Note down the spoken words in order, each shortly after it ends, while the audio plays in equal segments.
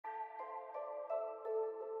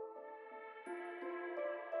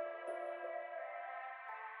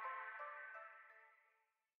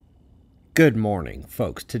Good morning,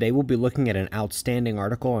 folks. Today we'll be looking at an outstanding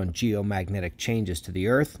article on geomagnetic changes to the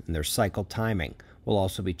Earth and their cycle timing. We'll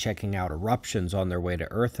also be checking out eruptions on their way to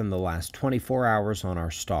Earth in the last 24 hours on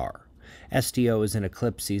our star. SDO is in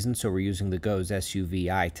eclipse season, so we're using the GOES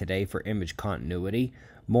SUVI today for image continuity,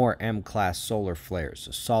 more M-class solar flares,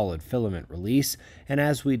 a solid filament release, and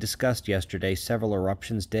as we discussed yesterday, several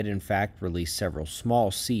eruptions did in fact release several small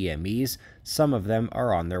CMEs. Some of them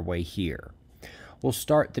are on their way here. We'll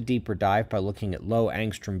start the deeper dive by looking at low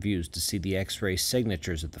angstrom views to see the X-ray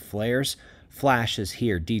signatures of the flares. Flashes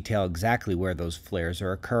here detail exactly where those flares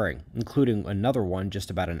are occurring, including another one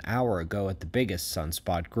just about an hour ago at the biggest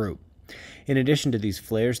sunspot group. In addition to these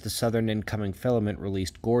flares, the southern incoming filament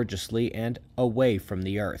released gorgeously and away from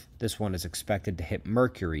the Earth. This one is expected to hit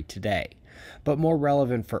Mercury today. But more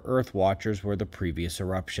relevant for Earth watchers were the previous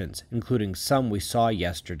eruptions, including some we saw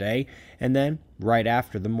yesterday, and then right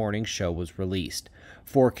after the morning show was released.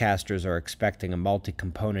 Forecasters are expecting a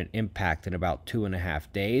multi-component impact in about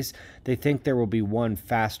 2.5 days. They think there will be one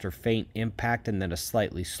faster faint impact and then a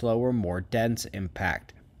slightly slower, more dense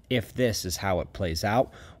impact. If this is how it plays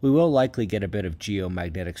out, we will likely get a bit of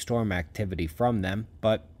geomagnetic storm activity from them,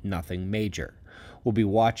 but nothing major. We'll be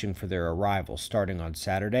watching for their arrival starting on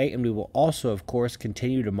Saturday, and we will also, of course,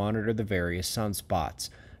 continue to monitor the various sunspots.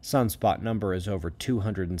 Sunspot number is over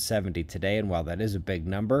 270 today, and while that is a big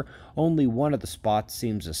number, only one of the spots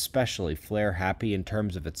seems especially flare-happy in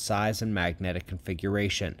terms of its size and magnetic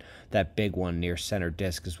configuration. That big one near center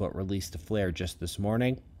disk is what released a flare just this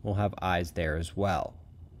morning. We'll have eyes there as well.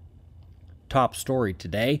 Top story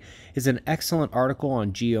today is an excellent article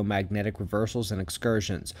on geomagnetic reversals and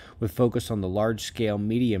excursions, with focus on the large-scale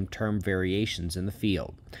medium-term variations in the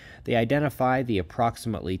field. They identify the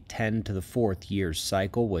approximately 10 to the 4th years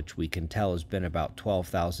cycle, which we can tell has been about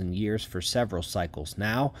 12,000 years for several cycles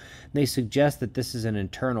now. They suggest that this is an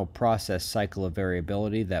internal process cycle of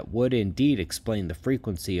variability that would indeed explain the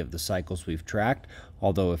frequency of the cycles we've tracked,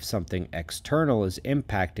 although if something external is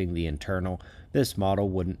impacting the internal, this model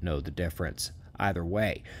wouldn't know the difference. Either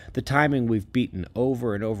way, the timing we've beaten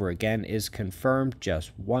over and over again is confirmed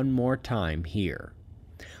just one more time here.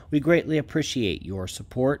 We greatly appreciate your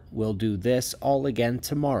support. We'll do this all again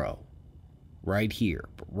tomorrow, right here,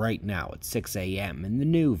 but right now at 6 a.m. in the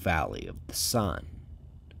new Valley of the Sun.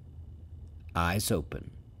 Eyes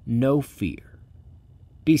open, no fear.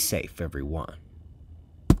 Be safe, everyone.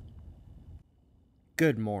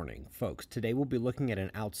 Good morning, folks. Today we'll be looking at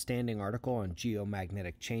an outstanding article on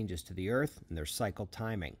geomagnetic changes to the Earth and their cycle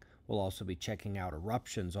timing. We'll also be checking out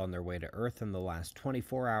eruptions on their way to Earth in the last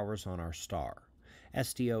 24 hours on our star.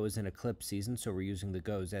 SDO is in eclipse season, so we're using the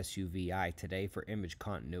GOES SUVI today for image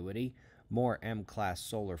continuity, more M-class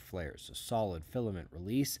solar flares, a solid filament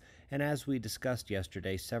release, and as we discussed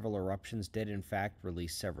yesterday, several eruptions did in fact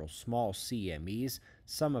release several small CMEs.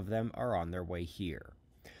 Some of them are on their way here.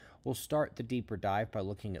 We'll start the deeper dive by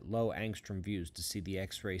looking at low angstrom views to see the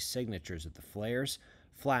X-ray signatures of the flares.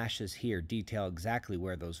 Flashes here detail exactly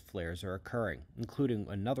where those flares are occurring, including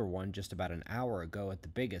another one just about an hour ago at the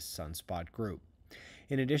biggest sunspot group.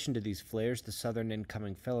 In addition to these flares, the southern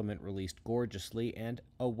incoming filament released gorgeously and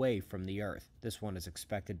away from the Earth. This one is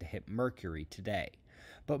expected to hit Mercury today.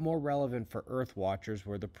 But more relevant for Earth watchers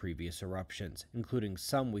were the previous eruptions, including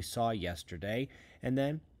some we saw yesterday, and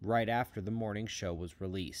then right after the morning show was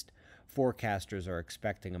released. Forecasters are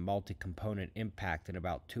expecting a multi-component impact in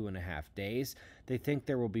about 2.5 days. They think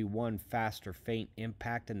there will be one faster faint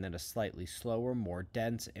impact and then a slightly slower, more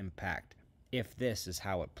dense impact. If this is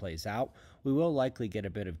how it plays out, we will likely get a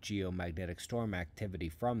bit of geomagnetic storm activity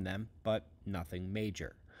from them, but nothing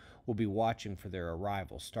major. We'll be watching for their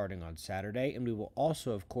arrival starting on Saturday, and we will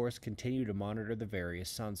also, of course, continue to monitor the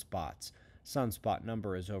various sunspots. Sunspot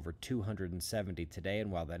number is over 270 today,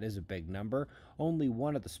 and while that is a big number, only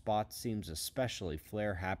one of the spots seems especially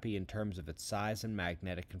flare-happy in terms of its size and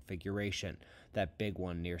magnetic configuration. That big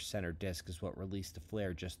one near center disk is what released a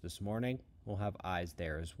flare just this morning. We'll have eyes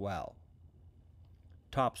there as well.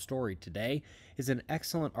 Top story today is an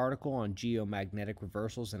excellent article on geomagnetic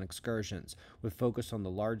reversals and excursions, with focus on the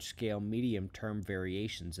large-scale medium-term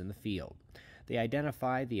variations in the field. They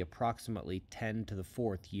identify the approximately 10 to the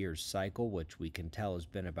 4th years cycle, which we can tell has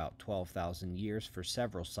been about 12,000 years for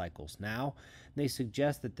several cycles now. They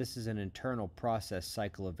suggest that this is an internal process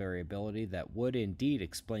cycle of variability that would indeed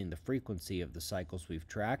explain the frequency of the cycles we've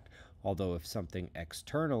tracked, although if something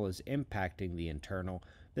external is impacting the internal,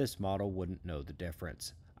 this model wouldn't know the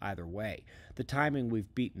difference. Either way, the timing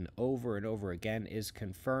we've beaten over and over again is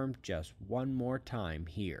confirmed just one more time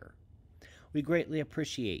here. We greatly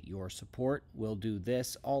appreciate your support. We'll do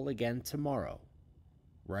this all again tomorrow,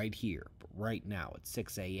 right here, right now at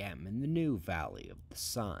 6 a.m. in the new Valley of the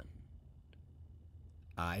Sun.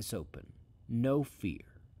 Eyes open, no fear.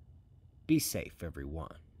 Be safe,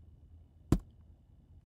 everyone.